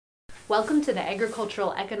Welcome to the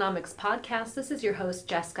Agricultural Economics Podcast. This is your host,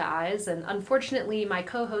 Jessica Eyes, and unfortunately, my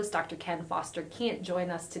co-host, Dr. Ken Foster, can't join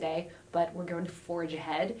us today, but we're going to forge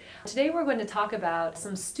ahead. Today, we're going to talk about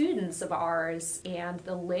some students of ours and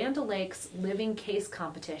the Land O'Lakes Living Case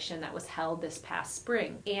Competition that was held this past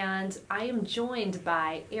spring. And I am joined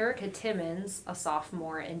by Erica Timmons, a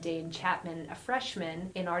sophomore, and Dane Chapman, a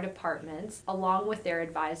freshman in our department, along with their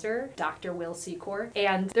advisor, Dr. Will Secor,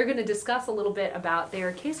 and they're going to discuss a little bit about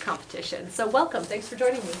their case competition. So welcome. Thanks for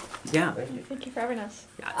joining me. Yeah. Thank you for having us.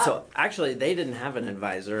 Yeah. So actually, they didn't have an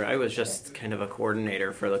advisor. I was just kind of a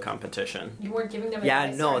coordinator for the competition. You weren't giving them Yeah,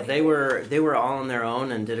 advice? no, they were all on their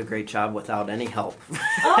own and did a great job without any help.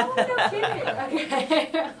 Oh, no kidding.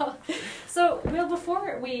 Okay. So, Will,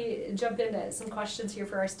 before we jump into some questions here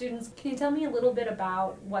for our students, can you tell me a little bit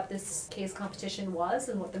about what this case competition was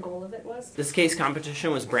and what the goal of it was? This case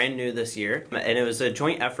competition was brand new this year, and it was a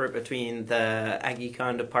joint effort between the Ag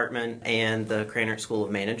Econ department and the Cranert School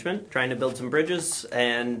of Management, trying to build some bridges.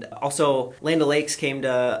 And also, Land O'Lakes came to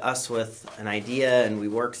us with an idea, and we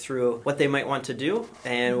worked through what they might want to do,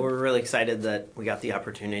 and we're really excited that we got the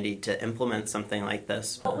opportunity to implement something like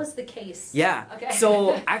this. What was the case? Yeah. Okay.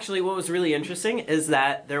 So actually what was really interesting is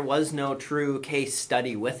that there was no true case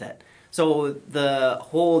study with it. So the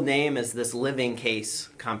whole name is this living case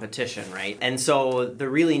competition, right? And so the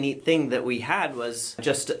really neat thing that we had was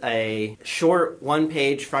just a short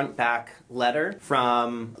one-page front-back letter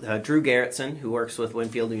from Drew Gerritsen, who works with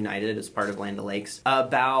Winfield United as part of Land O'Lakes,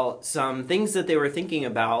 about some things that they were thinking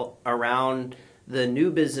about around the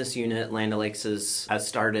new business unit Land O'Lakes has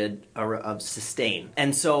started of Sustain.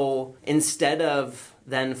 And so instead of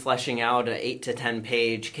then fleshing out an 8 to 10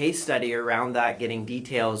 page case study around that, getting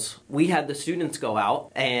details, we had the students go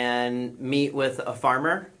out and meet with a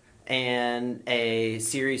farmer and a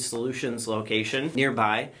Ceres Solutions location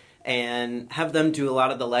nearby and have them do a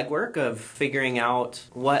lot of the legwork of figuring out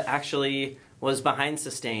what actually was behind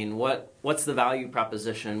Sustain, what's the value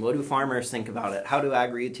proposition, what do farmers think about it, how do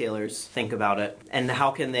ag retailers think about it, and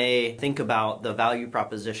how can they think about the value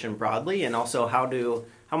proposition broadly, and also how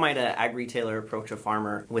might an ag retailer approach a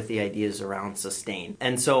farmer with the ideas around Sustain.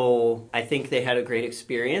 And so I think they had a great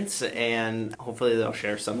experience, and hopefully they'll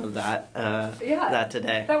share some of that that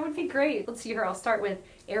today. That would be great. Let's see here. I'll start with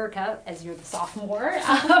Erica, as you're the sophomore.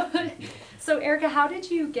 So Erica, how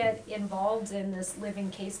did you get involved in this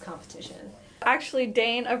living case competition? Actually,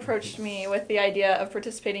 Dane approached me with the idea of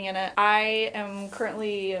participating in it. I am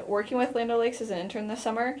currently working with Land O'Lakes as an intern this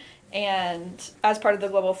summer and as part of the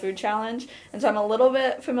Global Food Challenge. And so I'm a little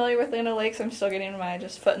bit familiar with Land O'Lakes. I'm still getting my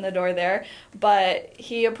foot in the door there. But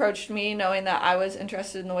he approached me knowing that I was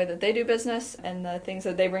interested in the way that they do business and the things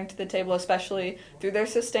that they bring to the table, especially through their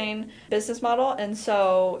Sustain business model. And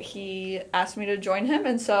so he asked me to join him.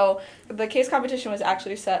 And so the case competition was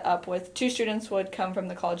actually set up with 2 students would come from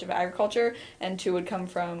the College of Agriculture and 2 would come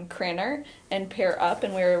from Cranert and pair up.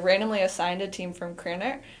 And we were randomly assigned a team from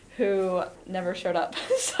Cranert who never showed up.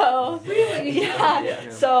 So really? Yeah.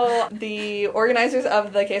 So the organizers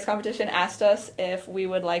of the case competition asked us if we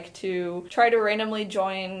would like to try to randomly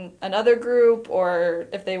join another group or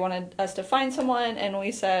if they wanted us to find someone, and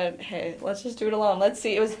we said, hey, let's just do it alone. Let's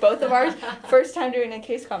see. It was both of our first time doing a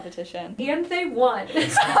case competition. And they won.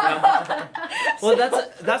 Well,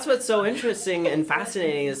 that's what's so interesting and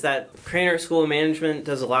fascinating is that Cranert School of Management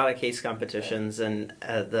does a lot of case competitions, and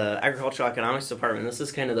the Agricultural Economics Department, this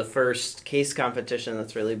is kind of the first case competition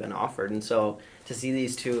that's really been offered, and so to see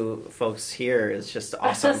these 2 folks here is just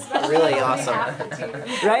awesome. Really awesome.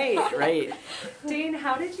 Right. Dane,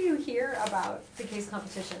 how did you hear about the case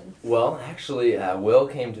competition? Well, actually, Will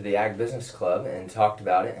came to the Ag Business Club and talked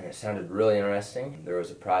about it, and it sounded really interesting. There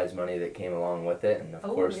was a prize money that came along with it, and of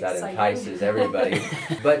course that entices everybody.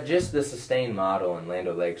 But just the Sustain model in Land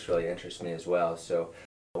O'Lakes really interests me as well. So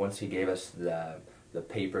once he gave us the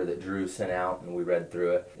paper that Drew sent out and we read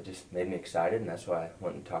through it, it just made me excited, and that's why I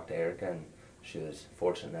went and talked to Erica, and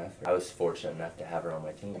I was fortunate enough to have her on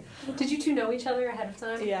my team. Did you 2 know each other ahead of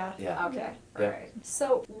time? Yeah. Okay. Yeah. All right.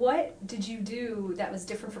 So what did you do that was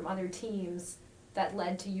different from other teams that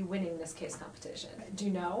led to you winning this case competition? Do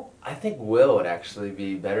you know? I think Will would actually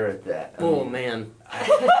be better at that. Man.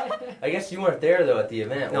 I guess you weren't there though at the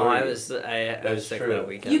event. No, I was sick that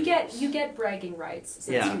weekend. You get bragging rights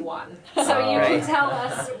since you won. So you Right. can tell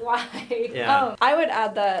us why. Yeah. I would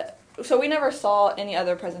add that, so we never saw any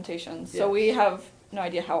other presentations. So we have no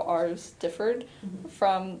idea how ours differed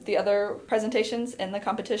from the other presentations in the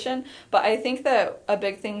competition. But I think that a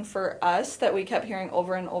big thing for us that we kept hearing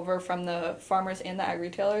over and over from the farmers and the ag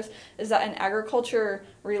retailers is that in agriculture,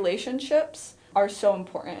 relationships are so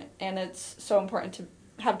important. And it's so important to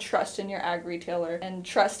have trust in your ag retailer and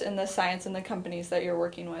trust in the science and the companies that you're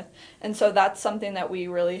working with. And so that's something that we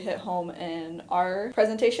really hit home in our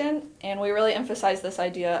presentation, and we really emphasize this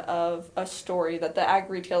idea of a story that the ag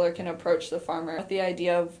retailer can approach the farmer with the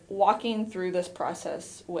idea of walking through this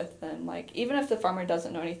process with them. Like, even if the farmer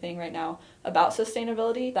doesn't know anything right now about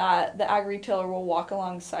sustainability, that the ag retailer will walk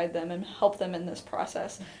alongside them and help them in this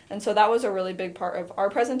process. And so that was a really big part of our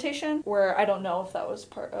presentation, where I don't know if that was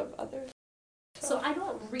part of others. So I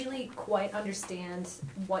don't really quite understand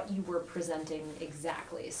what you were presenting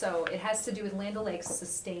exactly. So it has to do with Land O'Lakes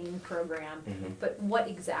Sustain program, but what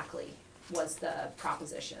exactly was the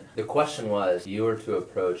proposition? The question was, you were to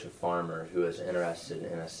approach a farmer who is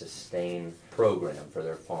interested in a Sustain program for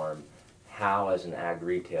their farm. How, as an ag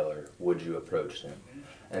retailer, would you approach them?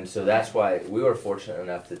 And so that's why we were fortunate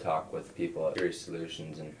enough to talk with people at Curious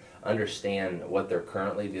Solutions and understand what they're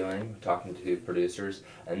currently doing, talking to producers,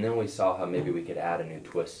 and then we saw how maybe we could add a new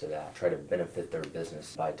twist to that, try to benefit their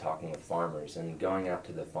business by talking with farmers and going out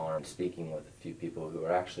to the farm, speaking with a few people who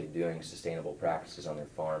are actually doing sustainable practices on their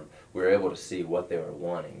farm. We were able to see what they were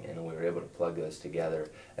wanting, and we were able to plug those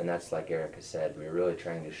together, and that's like Erica said, we were really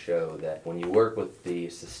trying to show that when you work with the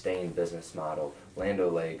sustained business model, Land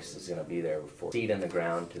O'Lakes is going to be there for seed in the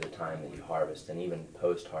ground to the time that you harvest, and even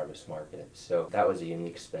post-harvest market. So that was a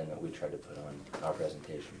unique spin that we tried to put on our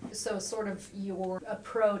presentation. So sort of your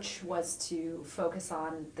approach was to focus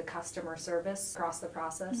on the customer service across the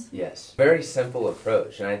process? Yes. Very simple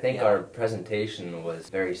approach, and I think our presentation was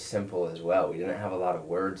very simple as well. We didn't have a lot of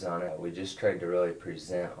words on it. We just tried to really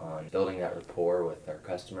present on building that rapport with our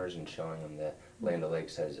customers and showing them that Land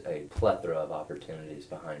O'Lakes has a plethora of opportunities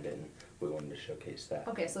behind it, and we wanted to showcase that.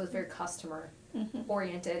 Okay, so it's very customer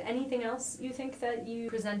oriented. Anything else you think that you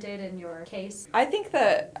presented in your case? I think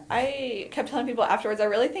that I kept telling people afterwards, I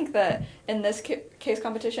really think that in this case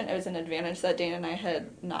competition, it was an advantage that Dana and I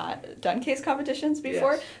had not done case competitions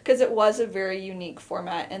before, because it was a very unique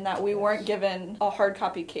format in that we weren't given a hard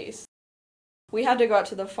copy case. We had to go out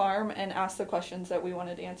to the farm and ask the questions that we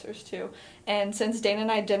wanted answers to. And since Dana and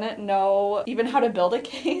I didn't know even how to build a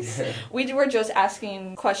case, we were just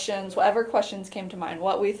asking questions, whatever questions came to mind,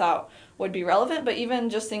 what we thought would be relevant, but even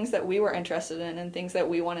just things that we were interested in and things that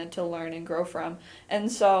we wanted to learn and grow from. And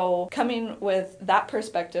so coming with that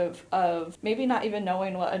perspective of maybe not even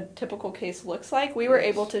knowing what a typical case looks like, we were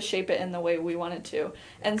able to shape it in the way we wanted to.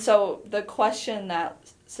 And so the question that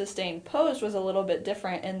Sustain posed was a little bit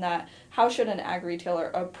different in that how should an ag retailer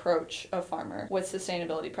approach a farmer with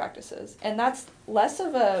sustainability practices? And that's less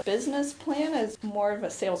of a business plan as more of a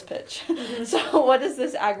sales pitch. So what does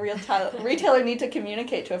this ag retailer need to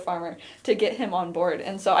communicate to a farmer to get him on board?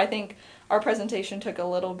 And so I think our presentation took a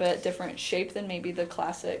little bit different shape than maybe the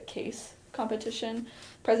classic case competition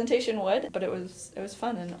presentation would, but it was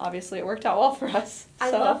fun, and obviously it worked out well for us.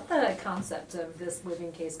 I love the concept of this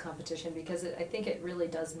living case competition because I think it really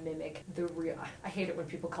does mimic the real, I hate it when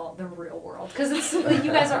people call it the real world, because it's like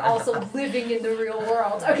you guys are also living in the real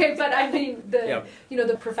world. Okay, but I mean the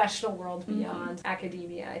the professional world beyond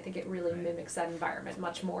academia. I think it really mimics that environment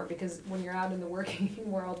much more, because when you're out in the working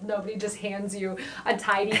world, nobody just hands you a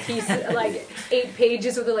tiny piece, like 8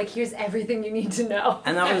 pages where they're like, here's everything you need to know.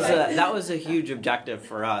 And that was a huge objective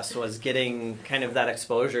for us, was getting kind of that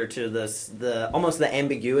exposure to almost the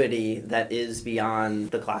ambiguity that is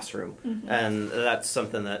beyond the classroom. And that's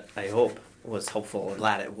something that I hope was helpful.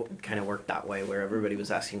 Glad it kind of worked that way, where everybody was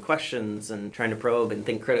asking questions and trying to probe and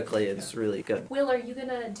think critically. It's really good. Will, are you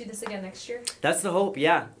gonna do this again next year? That's the hope,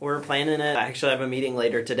 yeah. We're planning it. I actually have a meeting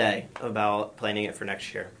later today about planning it for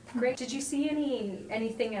next year. Great. Did you see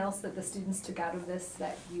anything else that the students took out of this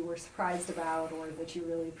that you were surprised about or that you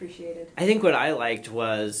really appreciated? I think what I liked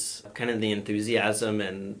was kind of the enthusiasm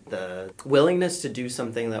and the willingness to do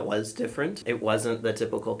something that was different. It wasn't the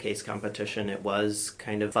typical case competition. It was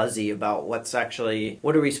kind of fuzzy about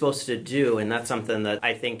what are we supposed to do, and that's something that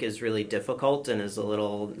I think is really difficult and is a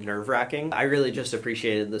little nerve-wracking. I really just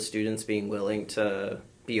appreciated the students being willing to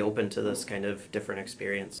be open to this kind of different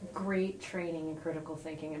experience. Great training in critical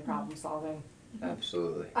thinking and problem solving.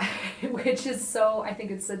 Absolutely. Which is I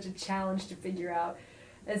think it's such a challenge to figure out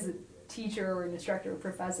as a teacher or an instructor or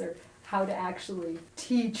professor how to actually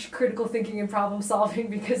teach critical thinking and problem solving,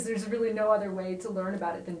 because there's really no other way to learn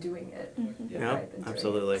about it than doing it.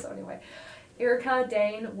 Absolutely. So anyway, Erica,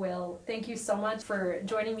 Dane, Will, thank you so much for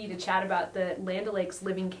joining me to chat about the Land O'Lakes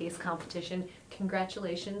Living Case Competition.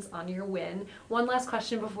 Congratulations on your win. One last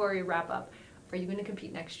question before we wrap up. Are you going to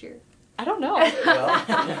compete next year? I don't know.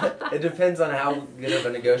 Well, it depends on how good of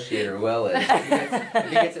a negotiator Will is. If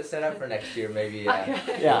he gets it set up for next year, maybe you'll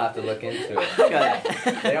have to look into it. Good.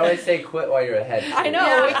 They always say quit while you're ahead. I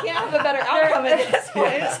know, we can't have a better outcome at this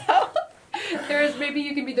point. So. Maybe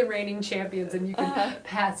you can be the reigning champions and you can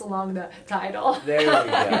pass along the title. There we go.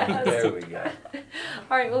 There we go.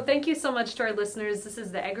 All right. Well, thank you so much to our listeners. This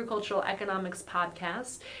is the Agricultural Economics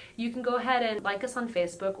Podcast. You can go ahead and like us on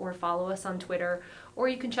Facebook or follow us on Twitter, or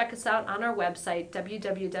you can check us out on our website,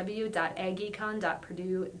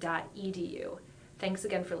 www.agecon.purdue.edu. Thanks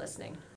again for listening.